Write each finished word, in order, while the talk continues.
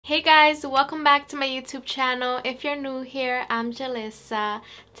Hey guys, welcome back to my YouTube channel. If you're new here, I'm Julissa.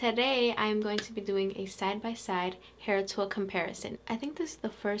 Today I'm going to be doing a side-by-side hair tool comparison. I think this is the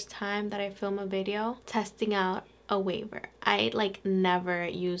first time that I film a video testing out a waver. I never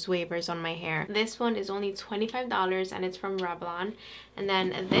use wavers on my hair. This one is only $25 and it's from Revlon. And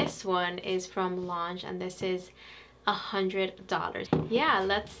then this one is from Lange and this is $100. Yeah,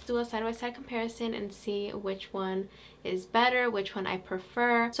 let's do a side-by-side comparison and see which one is better, which one I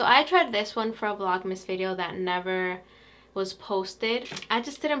prefer. So I tried this one for a Vlogmas video that never was posted. I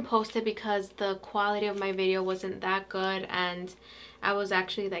just didn't post it because the quality of my video wasn't that good, and I was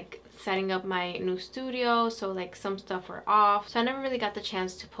actually setting up my new studio, so some stuff were off, so I never really got the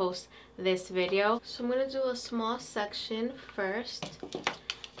chance to post this video. So I'm gonna do a small section first.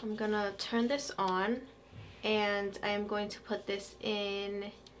 I'm gonna turn this on and I am going to put this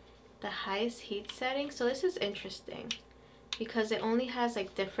in the highest heat setting. So this is interesting because it only has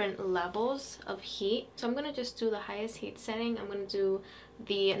different levels of heat. So I'm gonna just do the highest heat setting. I'm gonna do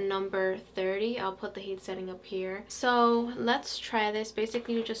the number 30. I'll put the heat setting up here. So let's try this.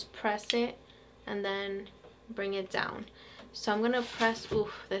 Basically you just press it and then bring it down. So I'm gonna press.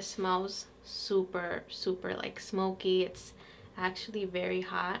 Oof, this smells super smoky. It's actually very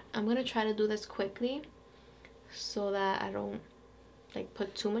hot. I'm gonna try to do this quickly so that I don't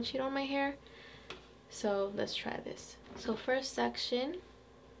put too much heat on my hair. So let's try this. So first section,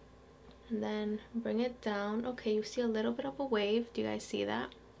 and then bring it down. Okay, you see a little bit of a wave. Do you guys see that?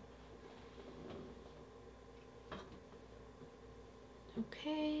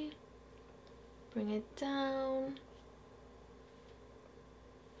 Okay, bring it down.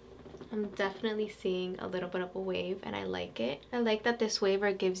 I'm definitely seeing a little bit of a wave and I like it. I like that this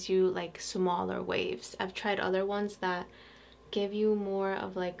waver gives you smaller waves. I've tried other ones that give you more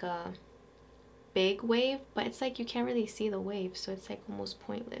of a big wave, but it's you can't really see the wave, so it's almost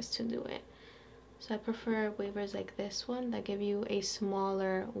pointless to do it. So I prefer wavers like this one that give you a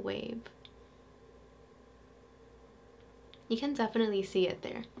smaller wave. You can definitely see it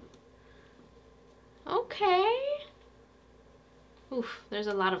there. Okay. Oof, there's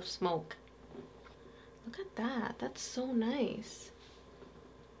a lot of smoke. Look at that. That's so nice.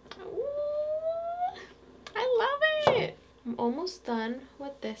 Ooh, I love it. I'm almost done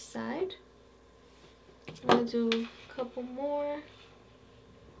with this side. I'm gonna do a couple more.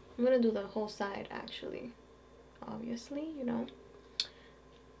 I'm gonna do the whole side actually. Obviously, you know.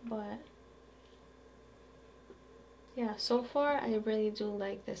 But yeah, so far I really do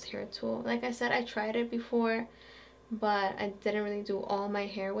like this hair tool. Like I said, I tried it before, but I didn't really do all my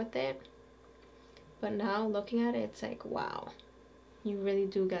hair with it. But now looking at it, it's wow, you really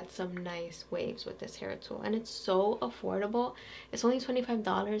do get some nice waves with this hair tool, and it's so affordable. It's only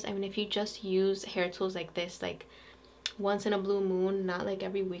 $25. I mean, if you just use hair tools like this once in a blue moon, not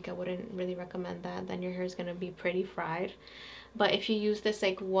every week, I wouldn't really recommend that. Then your hair is gonna be pretty fried. But if you use this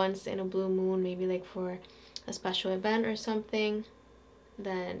once in a blue moon, maybe for a special event or something,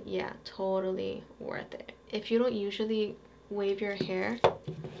 then yeah, totally worth it. If you don't usually wave your hair,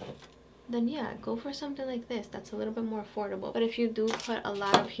 then yeah, go for something like this that's a little bit more affordable. But if you do put a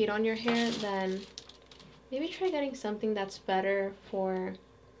lot of heat on your hair, then maybe try getting something that's better for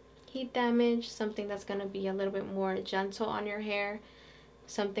heat damage, something that's gonna be a little bit more gentle on your hair,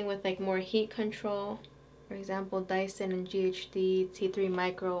 something with more heat control. For example, Dyson and GHD, T3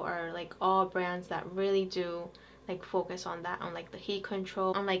 Micro are all brands that really do focus on that, on the heat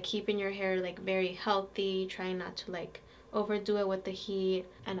control, on keeping your hair very healthy, trying not to overdo it with the heat.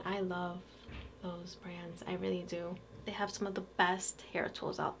 And I love those brands, I really do. They have some of the best hair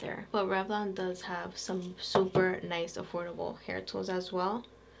tools out there. But Revlon does have some super nice affordable hair tools as well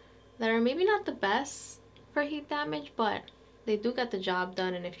that are maybe not the best for heat damage, but they do get the job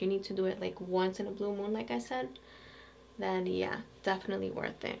done. And if you need to do it once in a blue moon, like I said, then yeah, definitely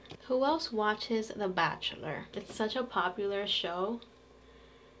worth it. Who else watches The Bachelor? It's such a popular show.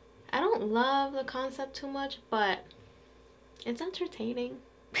 I don't love the concept too much, but it's entertaining.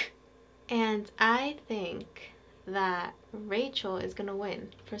 And I think that Rachel is gonna win.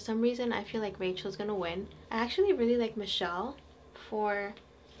 For some reason, I feel like Rachel's gonna win. I actually really like Michelle for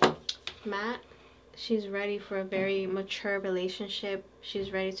Matt. She's ready for a very mature relationship.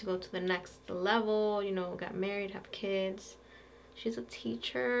 She's ready to go to the next level, you know, get married, have kids. She's a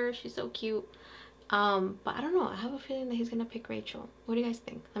teacher. She's so cute. But I don't know, I have a feeling that he's gonna pick Rachel. What do you guys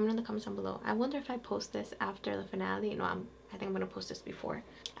think? Let me know in the comments down below. I wonder if I post this after the finale. No, I think I'm gonna post this before.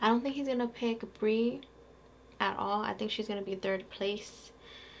 I don't think he's gonna pick Bree at all. I think she's gonna be third place,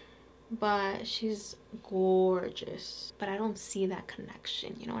 but she's gorgeous. But I don't see that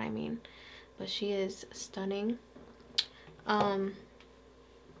connection, you know what I mean? But she is stunning.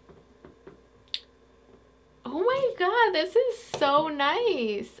 this is so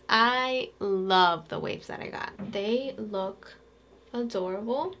nice. I love the waves that I got. They look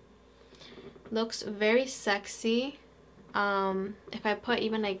adorable. Looks very sexy. If I put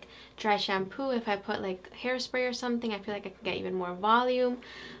even like dry shampoo, if I put like hairspray or something, I feel like I can get even more volume.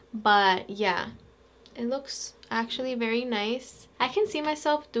 But yeah, it looks actually very nice. I can see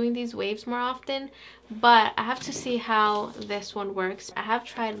myself doing these waves more often, but I have to see how this one works. I have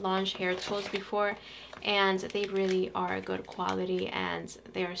tried Lange hair tools before, and they really are good quality and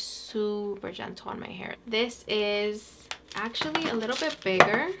they are super gentle on my hair. This is actually a little bit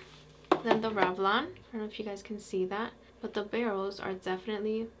bigger than the Revlon. I don't know if you guys can see that, but the barrels are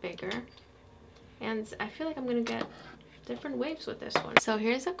definitely bigger, and I feel like I'm gonna get different waves with this one. So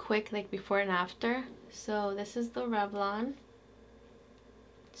here's a quick like before and after. So this is the Revlon.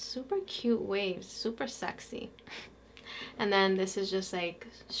 Super cute waves, super sexy. And then this is just like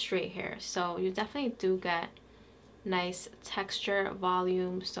straight hair, so you definitely do get nice texture,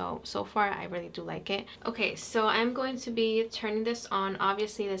 volume. So far I really do like it. Okay, so I'm going to be turning this on.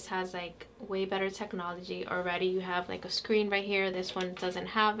 Obviously this has like way better technology already. You have like a screen right here. This one doesn't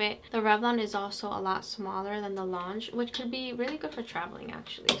have it. The Revlon is also a lot smaller than the Lange, which could be really good for traveling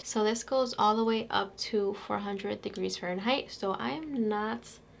actually. So this goes all the way up to 400 degrees Fahrenheit, so I am not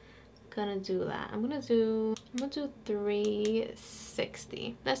gonna do that. I'm gonna do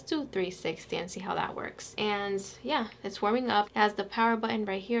 360. Let's do 360 and see how that works. And yeah, it's warming up. It has the power button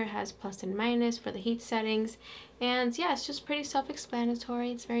right here. It has plus and minus for the heat settings, and yeah, it's just pretty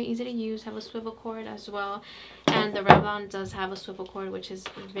self-explanatory. It's very easy to use. Have a swivel cord as well, and the Revlon does have a swivel cord, which is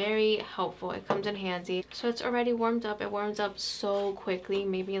very helpful. It comes in handy. So it's already warmed up. It warms up so quickly,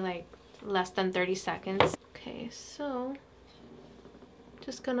 maybe like less than 30 seconds. Okay, so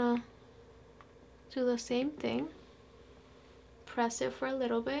just gonna do the same thing. Press it for a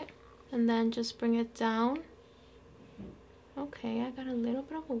little bit and then just bring it down. Okay, I got a little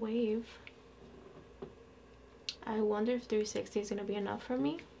bit of a wave. I wonder if 360 is gonna be enough for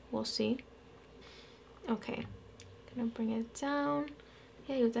me. We'll see. Okay, gonna bring it down.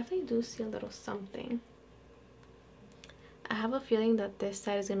 Yeah, you definitely do see a little something. I have a feeling that this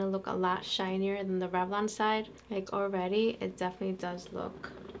side is gonna look a lot shinier than the Revlon side. Like already, it definitely does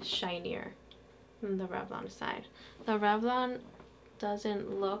look shinier than the Revlon side. The Revlon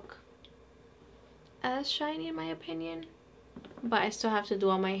doesn't look as shiny in my opinion, but I still have to do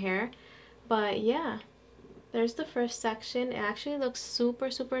all my hair. But yeah, there's the first section. It actually looks super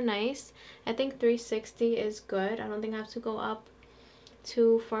nice. I think 360 is good. I don't think I have to go up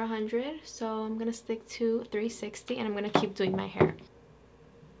to 400, so I'm gonna stick to 360 and I'm gonna keep doing my hair.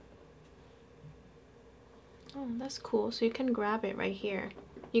 Oh, that's cool. So you can grab it right here.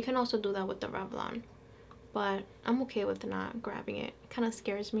 You can also do that with the Revlon, but I'm okay with not grabbing it. It kind of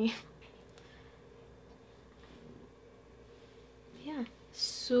scares me. Yeah,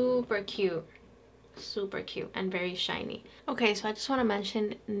 super cute and very shiny. Okay, so I just want to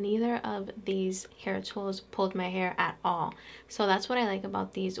mention neither of these hair tools pulled my hair at all. So that's what I like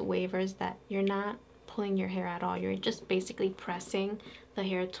about these wavers, that you're not pulling your hair at all. You're just basically pressing the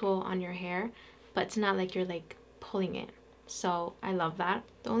hair tool on your hair, but it's not like you're like pulling it. So I love that.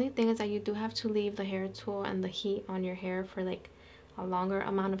 The only thing is that you do have to leave the hair tool and the heat on your hair for like a longer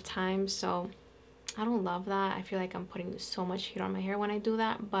amount of time, so I don't love that. I feel like I'm putting so much heat on my hair when I do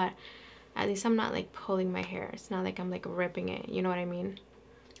that, but at least I'm not like pulling my hair. It's not like I'm like ripping it, you know what I mean?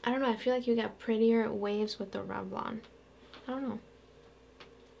 I don't know, I feel like you get prettier waves with the Revlon. I don't know.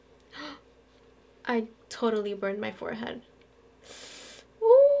 I totally burned my forehead.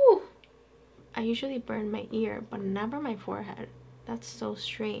 Ooh! I usually burn my ear, but never my forehead. That's so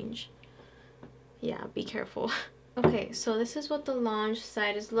strange. Yeah, be careful. Okay, so this is what the Lange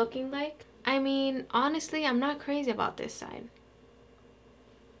side is looking like. I mean, honestly, I'm not crazy about this side.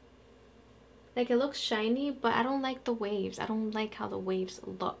 Like, it looks shiny, but I don't like the waves. I don't like how the waves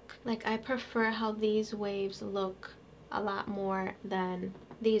look. Like, I prefer how these waves look a lot more than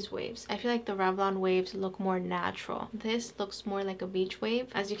these waves. I feel like the Revlon waves look more natural. This looks more like a beach wave.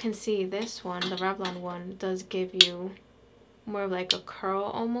 As you can see, this one, the Revlon one, does give you more of like a curl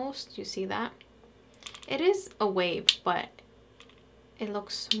almost. You see that? It is a wave, but it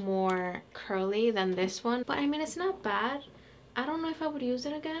looks more curly than this one. But I mean, it's not bad. I don't know if I would use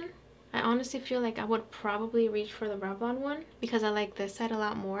it again. I honestly feel like I would probably reach for the Revlon one because I like this side a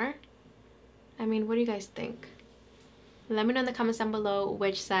lot more. I mean, what do you guys think? Let me know in the comments down below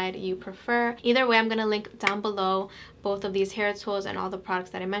which side you prefer. Either way, I'm going to link down below both of these hair tools and all the products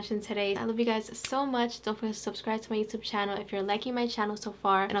that I mentioned today. I love you guys so much. Don't forget to subscribe to my YouTube channel if you're liking my channel so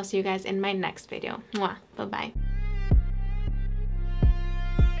far. And I'll see you guys in my next video. Mwah. Bye-bye.